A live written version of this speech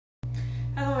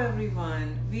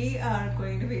everyone. We are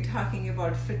going to be talking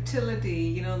about fertility.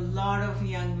 You know, a lot of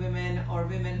young women or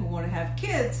women who want to have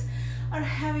kids are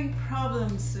having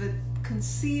problems with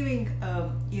conceiving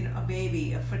a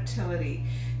baby, a fertility.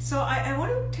 So I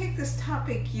want to take this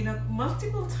topic,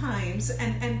 multiple times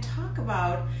and talk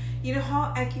about,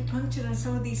 how acupuncture and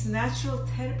some of these natural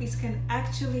therapies can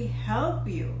actually help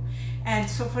you. And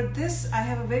so for this, I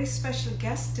have a very special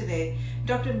guest today,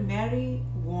 Dr. Mary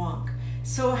Wong.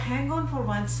 So hang on for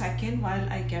 1 second while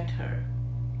I get her.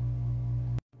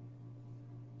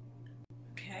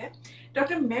 Okay.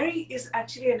 Dr. Mary is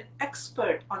actually an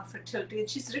expert on fertility, and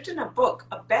she's written a book,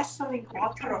 a best-selling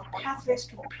author of Pathways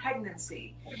to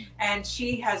Pregnancy. And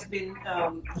she has been,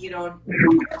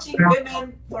 coaching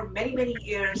women for many, many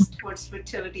years towards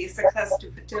fertility, success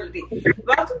to fertility.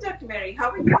 Welcome, Dr. Mary.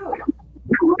 How are you?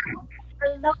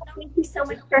 Hello. Thank you so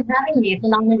much for having me. It's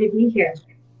an honor to be here.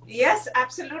 Yes,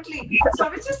 absolutely. So I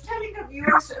was just telling our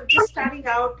viewers, just starting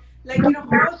out, how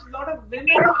a lot of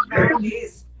women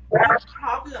nowadays have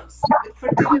problems with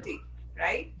fertility,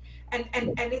 right? And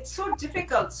it's so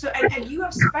difficult. So and you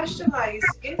have specialized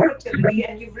in fertility,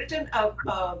 and you've written a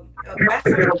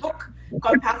best-selling book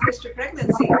called Pathways to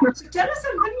Pregnancy. So tell us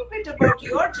a little bit about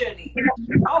your journey.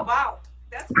 Oh wow,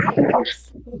 that's great.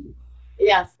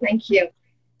 Yes, thank you.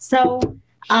 So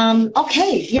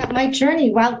my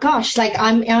journey. Well, gosh,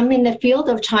 I'm in the field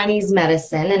of Chinese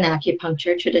medicine and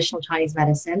acupuncture, traditional Chinese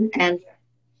medicine, and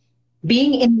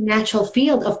being in the natural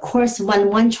field, of course, when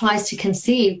one tries to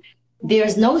conceive,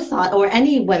 there's no thought, or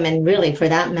any women really for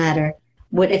that matter,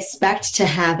 would expect to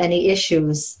have any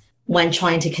issues when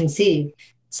trying to conceive.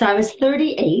 So I was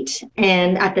 38,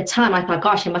 and at the time I thought,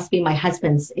 gosh, it must be my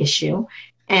husband's issue.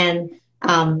 And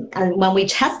when we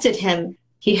tested him,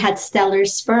 he had stellar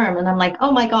sperm, and I'm like,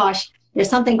 oh my gosh, there's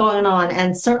something going on.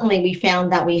 And certainly we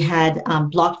found that we had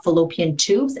blocked fallopian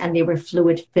tubes, and they were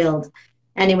fluid filled,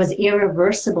 and it was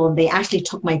irreversible. They actually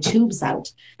took my tubes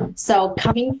out. So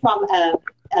coming from a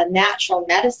natural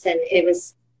medicine, it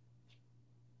was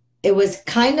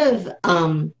kind of,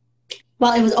 it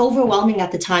was overwhelming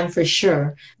at the time for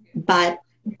sure, but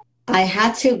I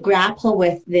had to grapple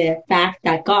with the fact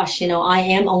that, gosh, I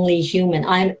am only human.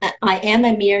 I am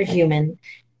a mere human,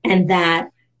 and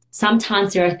that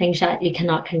sometimes there are things that you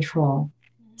cannot control.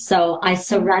 So I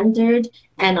surrendered,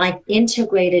 and I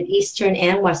integrated Eastern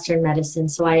and Western medicine.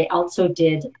 So I also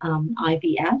did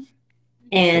IVF.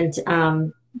 And,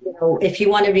 if you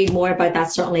want to read more about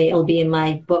that, certainly it'll be in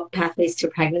my book, Pathways to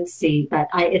Pregnancy. But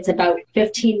it's about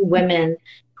 15 women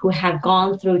who have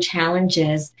gone through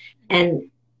challenges, and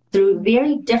through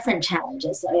very different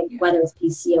challenges, whether it's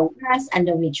PCOS,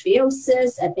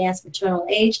 endometriosis, advanced maternal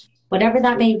age, whatever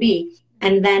that may be.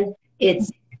 And then it's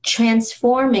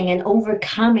transforming and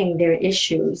overcoming their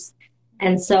issues.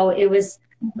 And so it was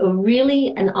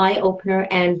really an eye-opener.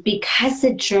 And because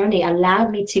the journey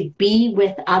allowed me to be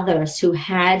with others who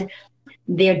had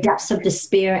their depths of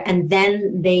despair, and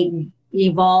then they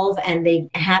evolve and they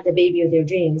have the baby of their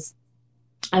dreams,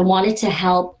 I wanted to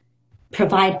help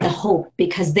provide the hope,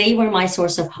 because they were my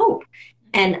source of hope.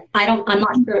 And I'm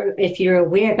not sure if you're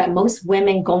aware, but most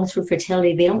women going through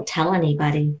fertility, they don't tell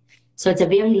anybody. So it's a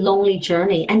very lonely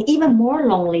journey, and even more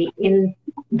lonely in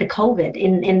the COVID,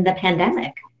 in the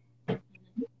pandemic.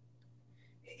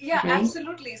 Yeah, okay.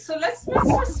 Absolutely. So let's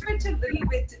just switch a little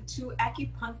bit to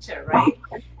acupuncture, right?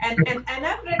 And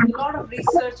I've read a lot of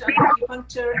research on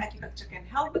acupuncture. Acupuncture can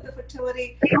help with the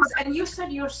fertility. And you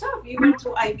said yourself, you went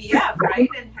through IVF, right?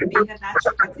 And being a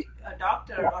naturopathic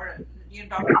doctor, or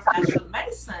doctor of natural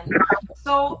medicine.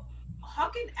 So how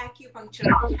can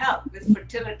acupuncture help with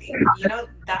fertility?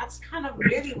 That's kind of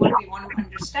really what we want to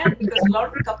understand, because a lot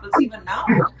of couples, even now,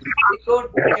 they go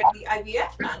get the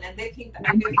IVF done, and they think the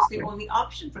IVF is the only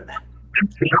option for them.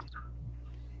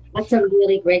 That's a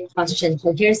really great question.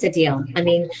 So here's the deal.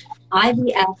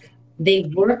 IVF, they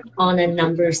work on a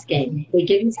numbers game. They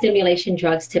give you stimulation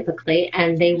drugs typically,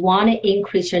 and they want to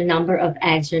increase your number of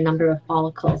eggs, your number of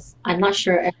follicles. I'm not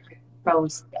sure if it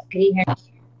froze. Can you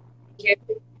hear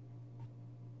me?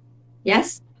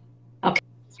 Yes? Okay.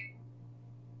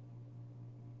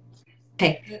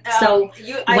 Okay. So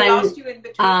I lost you in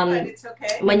between, but it's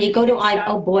okay. When you go to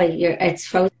oh boy, it's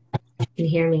frozen. You can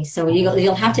hear me. So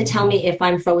you'll have to tell me if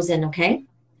I'm frozen, okay?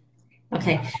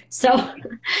 Okay. So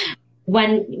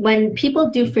when people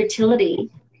do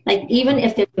fertility, even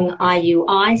if they're doing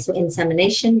IUI, so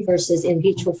insemination versus in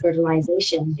vitro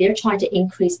fertilization, they're trying to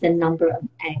increase the number of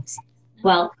eggs.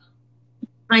 Well,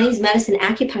 Chinese medicine,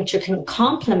 acupuncture can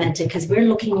complement it, because we're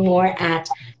looking more at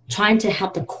trying to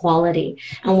help the quality.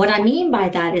 And what I mean by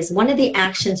that is, one of the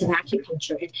actions of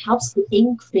acupuncture, it helps to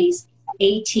increase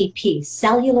ATP,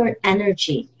 cellular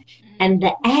energy. And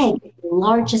the egg is the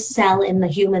largest cell in the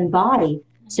human body.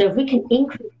 So if we can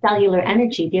increase cellular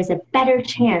energy, there's a better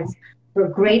chance for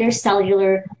greater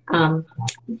cellular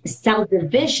cell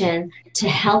division to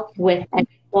help with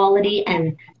equality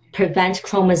and prevent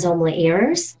chromosomal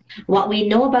errors. What we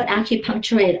know about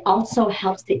acupuncture, it also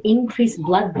helps to increase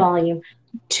blood volume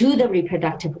to the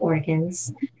reproductive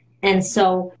organs. And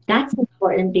so that's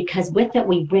important because with it,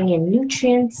 we bring in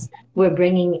nutrients, we're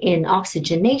bringing in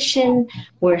oxygenation,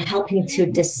 we're helping to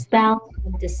dispel,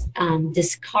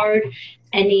 discard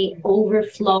any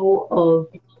overflow of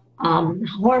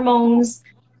hormones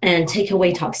and take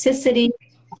away toxicity.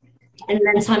 And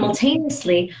then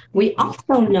simultaneously, we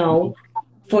also know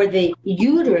for the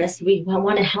uterus, we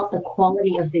want to help the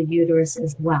quality of the uterus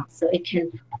as well. So it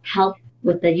can help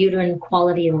with the uterine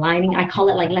quality lining. I call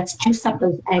it like, let's juice up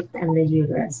those eggs and the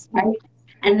uterus, right?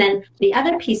 And then the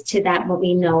other piece to that, what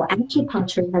we know,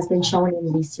 acupuncture has been shown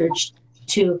in research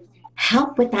to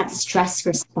help with that stress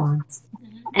response.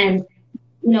 And,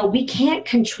 you know, we can't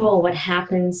control what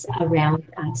happens around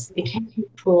us. We can't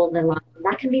control the line.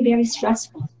 That can be very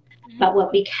stressful. But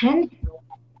what we can do,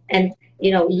 and,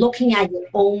 you know, looking at your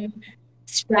own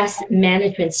stress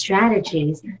management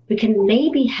strategies, we can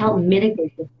maybe help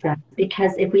mitigate the stress,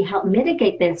 because if we help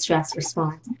mitigate the stress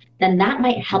response, then that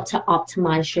might help to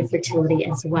optimize your fertility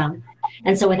as well.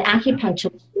 And so with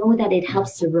acupuncture, we know that it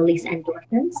helps to release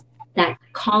endorphins, that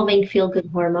calming feel-good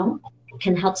hormone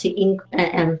can help to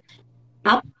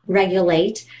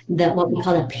up-regulate what we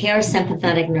call the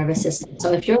parasympathetic nervous system.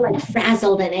 So if you're like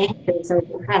frazzled and anxious or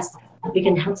depressed, we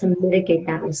can help to mitigate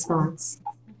that response.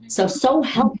 So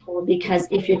helpful, because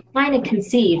if you're trying to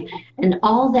conceive and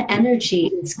all the energy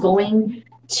is going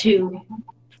to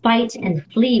fight and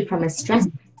flee from a stress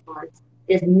response,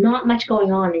 there's not much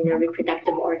going on in your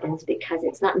reproductive organs because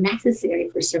it's not necessary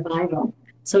for survival.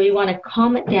 So you want to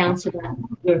calm it down so that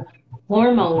your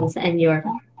hormones and your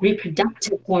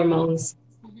reproductive hormones,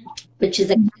 which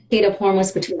is a cascade of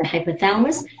hormones between the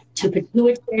hypothalamus to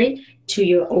pituitary to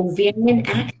your ovarian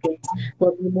axis,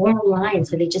 will be more aligned,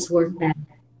 so they just work better.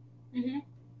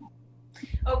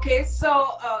 Okay,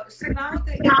 so now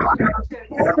the acupuncture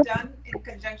is done in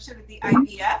conjunction with the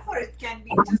IVF, or it can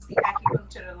be just the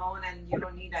acupuncture alone and you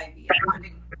don't need IVF? I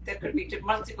mean, there could be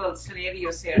multiple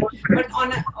scenarios here, but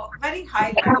on a very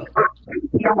high level.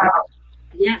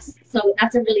 Yes, so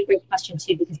that's a really great question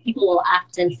too, because people will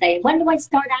often say, when do I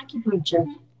start acupuncture?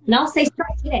 And I'll say,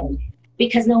 start today.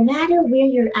 Because no matter where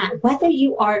you're at, whether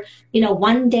you are, you know,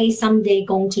 one day, someday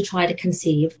going to try to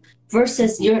conceive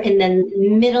versus you're in the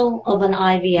middle of an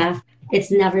IVF,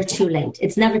 it's never too late.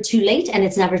 It's never too late and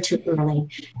it's never too early.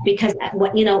 Because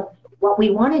what we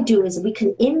want to do is we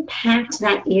can impact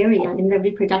that area in the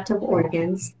reproductive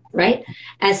organs, right?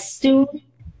 As soon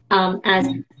as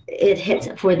it hits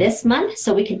for this month,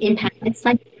 so we can impact it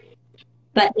cycle.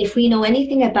 But if we know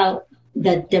anything about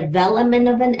the development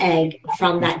of an egg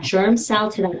from that germ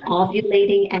cell to that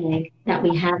ovulating egg that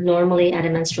we have normally at a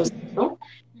menstrual cycle,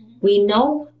 we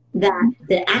know that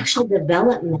the actual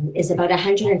development is about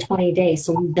 120 days.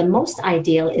 So the most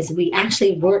ideal is we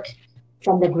actually work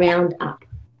from the ground up.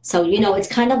 So, you know, it's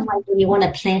kind of like when you want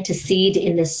to plant a seed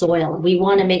in the soil. We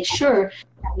want to make sure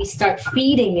that we start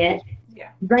feeding it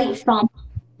right from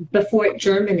before it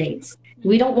germinates.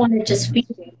 We don't want to just feed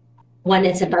it when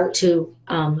it's about to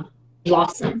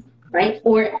blossom, right?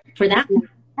 Or for that matter,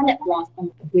 can it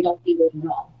blossom if we don't feed it at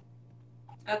all?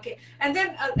 Okay, and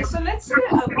then so let's say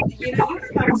you know,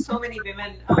 you've helped so many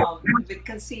women with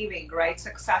conceiving, right?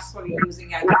 Successfully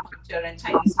using acupuncture and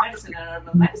Chinese medicine and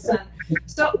herbal medicine.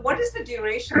 So, what is the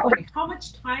duration? Like, how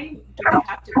much time do they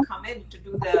have to come in to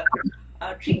do the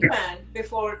treatment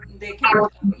before they can,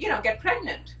 you know, get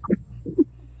pregnant?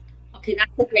 Okay,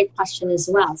 that's a great question as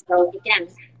well. So again,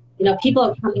 you know, people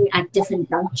are coming at different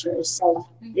junctures. So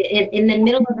in the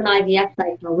middle of an IVF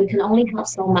cycle, we can only help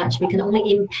so much. We can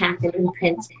only impact and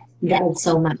imprint that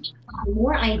so much.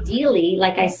 More ideally,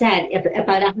 like I said,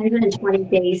 about 120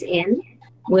 days in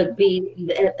would be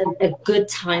a good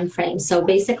time frame. So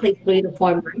basically 3 to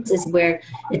 4 months is where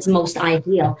it's most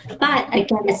ideal. But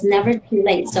again, it's never too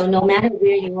late. So no matter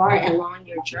where you are along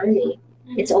your journey,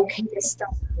 it's okay to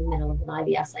start in the middle of an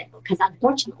IVF cycle, because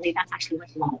unfortunately, that's actually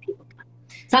what a lot of people come.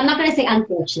 So I'm not going to say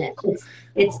unfortunate.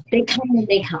 It's they come when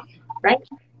they come, right?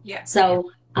 Yeah.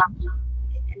 So,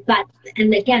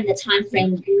 and again, the time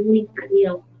frame really, you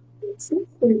know, it's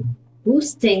the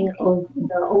boosting of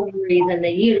the ovaries and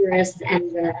the uterus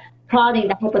and the prodding,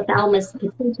 the hypothalamus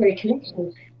pituitary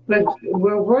connection.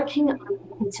 We're working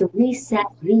on to reset,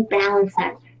 rebalance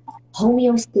that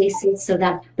homeostasis so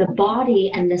that the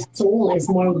body and the soul is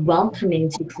more welcoming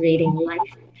to creating life.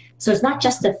 So it's not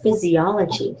just the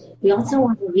physiology. We also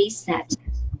want to reset,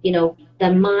 you know,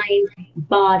 the mind,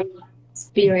 body,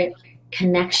 spirit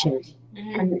connection.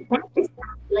 And that is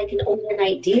not like an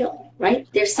overnight deal, right?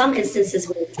 There's some instances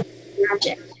where it's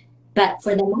magic, but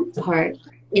for the most part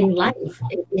in life,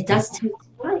 it does take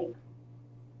time.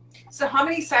 So how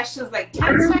many sessions, like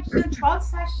 10 sessions, 12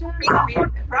 sessions? I mean,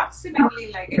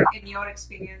 approximately, like in your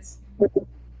experience.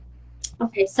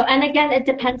 Okay, so, and again, it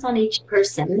depends on each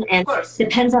person and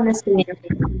depends on the scenario.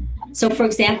 So for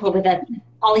example, with a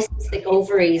polycystic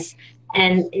ovaries,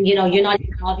 and you know, you're not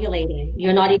even ovulating,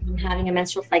 you're not even having a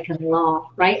menstrual cycle at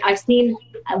all, right? I've seen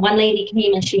one lady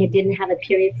came and she didn't have a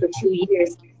period for 2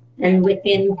 years, and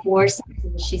within 4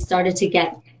 seconds she started to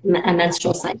get a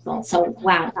menstrual cycle. So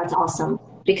wow, that's awesome,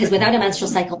 because without a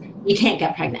menstrual cycle you can't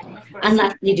get pregnant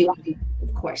unless you do,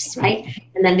 of course, right?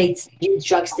 And then they use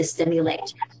drugs to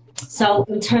stimulate. So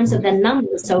in terms of the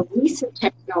numbers, so research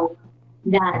has shown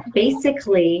that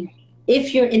basically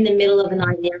if you're in the middle of an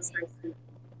IVF cycle,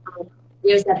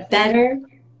 there's a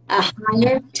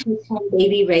higher take-home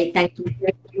baby rate than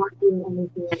compared to not doing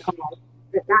anything at all.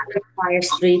 But that requires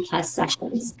 3+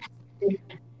 sessions. And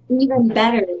even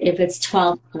better if it's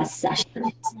 12+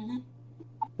 sessions,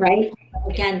 right?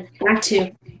 Again, back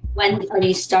to when are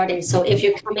you starting? So if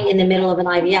you're coming in the middle of an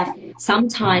IVF,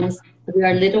 sometimes we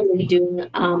are literally doing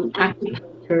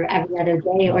acupuncture every other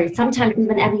day, or sometimes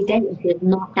even every day if there's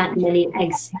not that many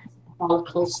eggs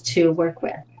follicles to work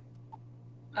with.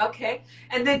 Okay.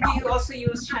 And then do you also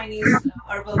use Chinese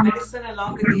herbal medicine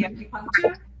along with the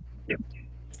acupuncture?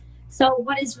 So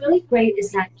what is really great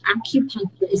is that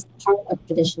acupuncture is part of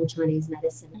traditional Chinese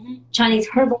medicine. Chinese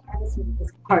herbal medicine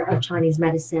is part of Chinese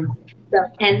medicine. So,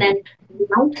 and then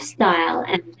lifestyle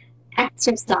and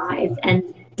exercise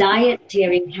and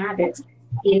dietary habits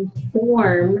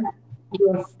inform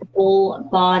your full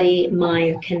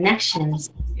body-mind connections.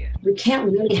 We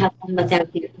can't really have one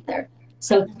without the other.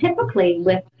 So typically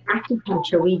with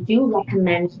acupuncture, we do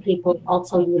recommend people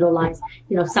also utilize,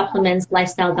 you know, supplements,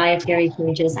 lifestyle, dietary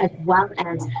changes, as well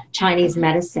as Chinese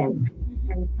medicine.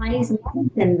 And Chinese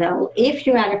medicine, though, if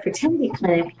you're at a fertility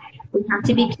clinic, we have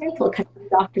to be careful because the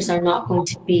doctors are not going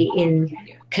to be in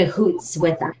cahoots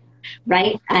with that,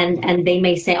 right? And they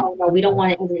may say, oh no, we don't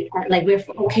want to, like, we're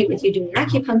okay with you doing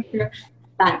acupuncture,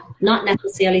 but not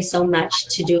necessarily so much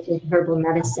to do with herbal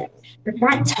medicine. But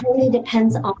that totally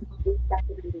depends on the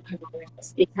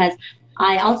endocrinologist, because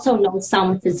I also know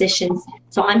some physicians.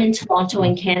 So I'm in Toronto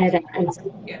in Canada, and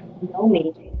some people know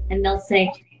me, and they'll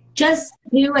say, just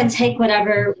do and take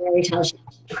whatever Mary tells you,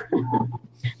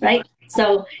 right?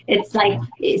 So it's like,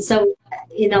 so,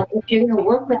 you know, if you're going to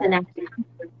work with an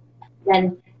acupuncturist,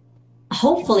 then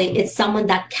hopefully it's someone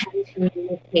that can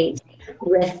communicate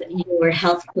with your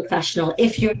health professional.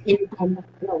 If you're on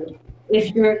the road,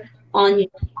 if you're on your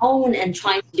own and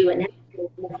trying to do it naturally,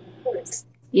 of course,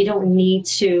 you don't need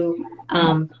to,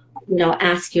 you know,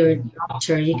 ask your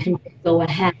doctor. You can go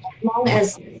ahead, as long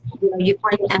as you know you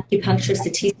find an acupuncturist, a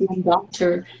TCM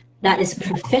doctor that is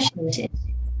proficient in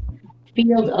the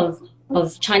field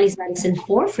of Chinese medicine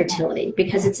for fertility,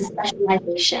 because it's a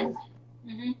specialization.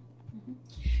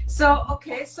 So,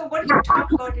 okay, so what do you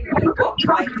talk about in your book?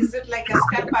 Like, is it like a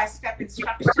step-by-step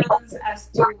instructions as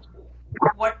to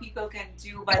what people can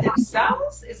do by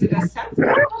themselves? Is it a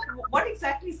self-help book? What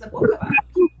exactly is the book about?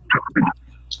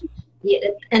 Yeah,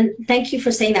 and thank you for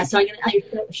saying that. So I'm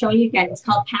show you again. It's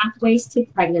called Pathways to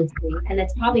Pregnancy, and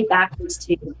it's probably backwards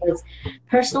too, because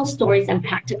personal stories and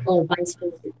practical advice for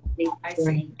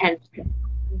fertility. And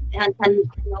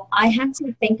you know, I had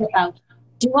to think about,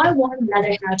 do I want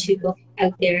another how-to book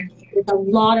out there? There's a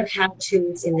lot of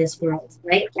how-tos in this world,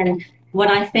 right? And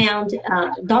what I found,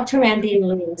 Dr. Randy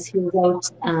Lewis, who wrote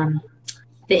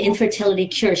The Infertility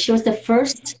Cure, she was the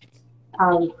first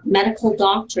medical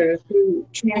doctor who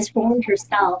transformed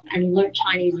herself and learned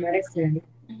Chinese medicine.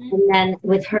 And then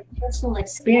with her personal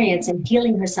experience and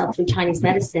healing herself through Chinese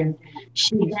medicine,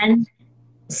 she then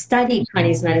studied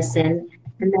Chinese medicine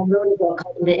and then wrote a book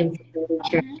called The Infertility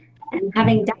Cure. And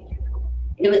having done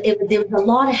there was a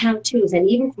lot of how-tos, and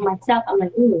even for myself, I'm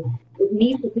like, ooh, it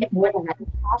needs a bit more than that. It's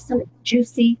awesome, it's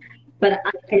juicy, but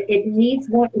it needs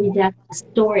more in-depth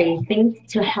story, things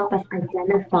to help us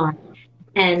identify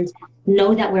and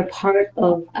know that we're part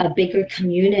of a bigger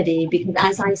community. Because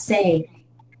as I say,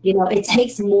 you know, it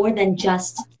takes more than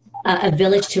just a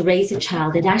village to raise a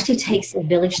child. It actually takes a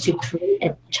village to create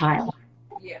a child.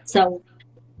 So,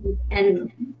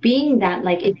 and being that,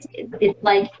 like, it's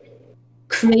like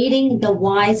creating the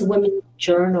wise women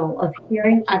journal of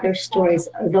hearing other stories,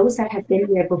 those that have been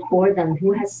there before them,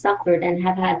 who has suffered and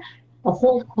have had a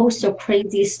whole host of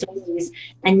crazy stories,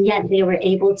 and yet they were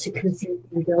able to conceive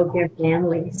and build their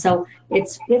family. So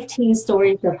it's 15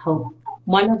 stories of hope,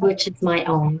 one of which is my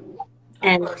own.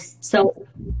 And so,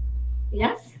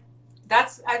 yes.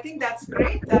 I think that's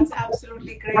great. That's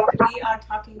absolutely great. We are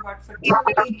talking about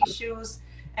fertility issues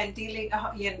and dealing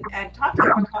and talking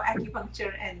about how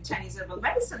acupuncture and Chinese herbal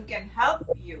medicine can help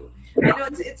you. I know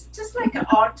it's just like an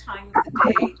odd time of the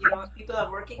day. You know, people are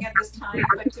working at this time,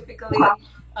 but typically,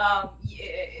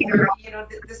 you know,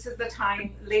 this is the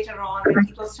time later on when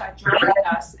people start joining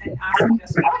us and asking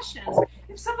us questions.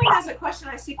 If someone has a question,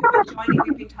 I see people joining.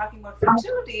 We've been talking about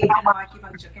fertility and how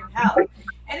acupuncture can help.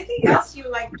 Anything else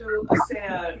you'd like to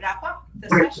wrap up the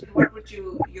session? What would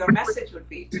your message would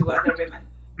be to other women?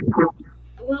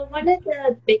 Well, one of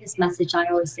the biggest message I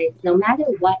always say is no matter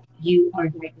what you are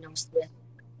diagnosed with,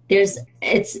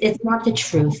 it's not the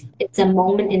truth. It's a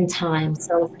moment in time.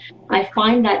 So I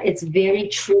find that it's very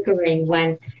triggering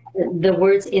when the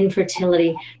words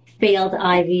infertility, failed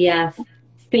IVF,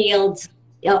 failed,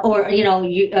 or, you know,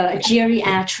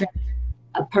 geriatric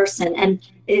person, and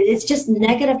it's just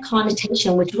negative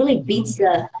connotation, which really beats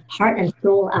the heart and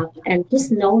soul up. And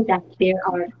just know that there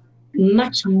are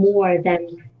much more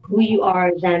than who you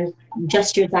are than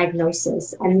just your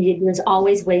diagnosis, and there's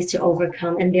always ways to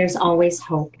overcome, and there's always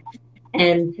hope.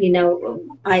 And you know,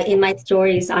 in my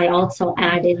stories I also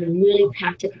add in really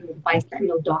practical advice that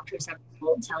no doctors ever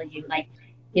will tell you. Like,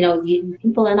 you know,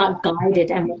 people are not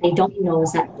guided, and what they don't know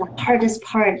is that the hardest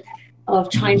part of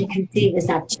trying to conceive is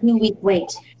that 2-week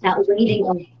wait, that waiting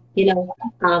of, you know,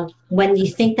 when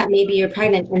you think that maybe you're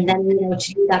pregnant, and then, you know,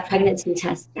 to do that pregnancy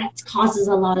test, that causes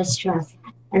a lot of stress.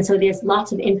 And so there's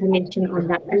lots of information on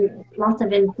that, and lots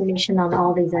of information on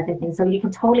all these other things. So you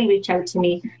can totally reach out to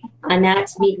me. I'm at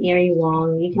Meet Mary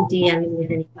Wong. You can DM me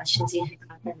with any questions you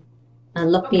have,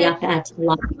 and look me up at a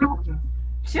lot.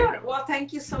 Sure. Well,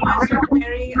 thank you so much, Dr.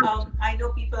 Mary. I know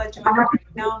people are joining right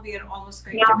now. We are almost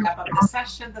going to wrap up the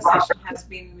session. The session has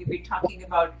been, we've been talking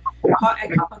about how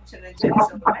acupuncture and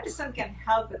Chinese herbal medicine can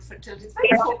help with fertility. It's a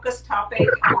very focused topic.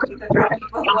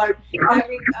 People who are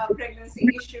having pregnancy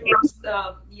issues,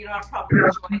 you know, are probably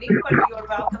joining, but you're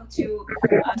welcome to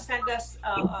send us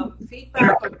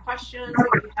feedback or questions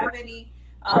if you have any.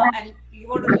 And you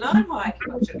want to learn more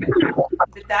acupuncture can help.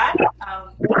 With that,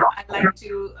 I'd like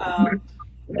to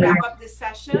wrap up this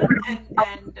session,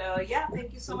 and yeah,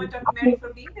 thank you so much, Dr. Mary,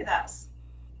 for being with us.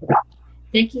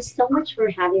 Thank you so much for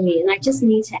having me. And I just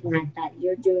need to add that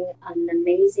you're doing an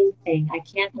amazing thing. I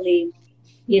can't believe,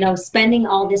 you know, spending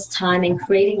all this time and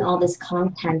creating all this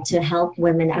content to help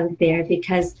women out there,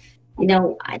 because, you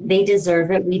know, they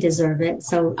deserve it. We deserve it.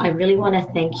 So I really want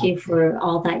to thank you for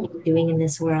all that you're doing in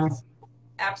this world.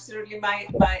 Absolutely.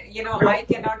 You know, I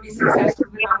cannot be successful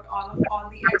without all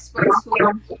the experts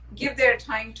who give their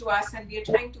time to us, and we are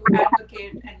trying to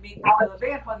advocate and make people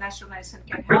aware how natural medicine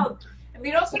can help. And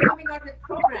we're also coming out with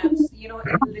programs, you know,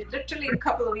 literally in a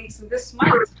couple of weeks in this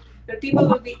month, that people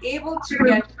will be able to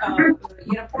get,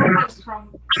 you know, programs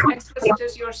from experts such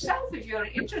as yourself, if you're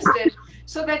interested,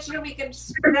 so that, you know, we can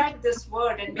spread this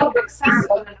word and make it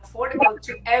accessible and affordable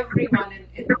to everyone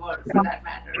in the world, for that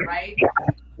matter, right?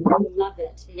 I love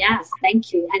it. Yes,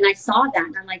 thank you. And I saw that,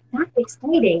 and I'm like, that's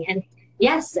exciting. And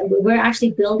yes, we're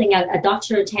actually building a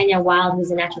Dr. Tanya Wild, who's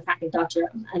a naturopathic doctor,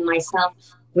 and myself,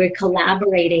 we're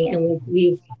collaborating, and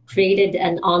we've created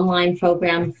an online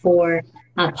program for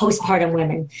postpartum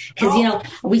women. Because, you know,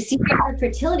 we see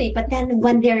fertility, but then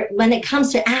when it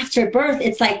comes to after birth,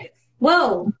 it's like,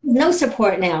 whoa, no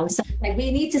support now. So like,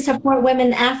 we need to support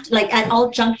women after, like, at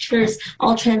all junctures,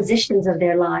 all transitions of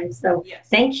their lives. So yes.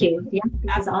 Thank you. Yeah,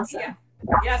 that's awesome. Yeah.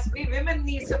 Yes, we women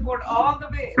need support all the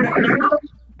way, right?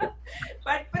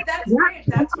 but that's great.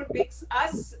 That's what makes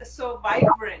us so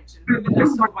vibrant. Women are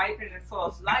so vibrant and full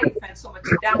of life and so much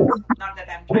depth. Not that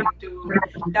I'm trying to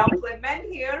downplay men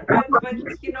here,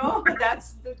 but you know,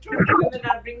 that's the truth. Women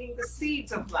are bringing the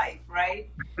seeds of life, right?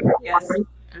 Yes.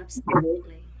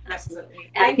 Absolutely.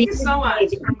 Absolutely. Thank you so much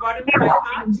from the bottom of my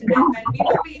heart. And then we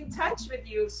will be in touch with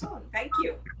you soon. Thank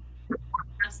you.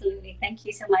 Absolutely. Thank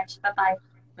you so much. Bye-bye.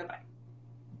 Bye-bye.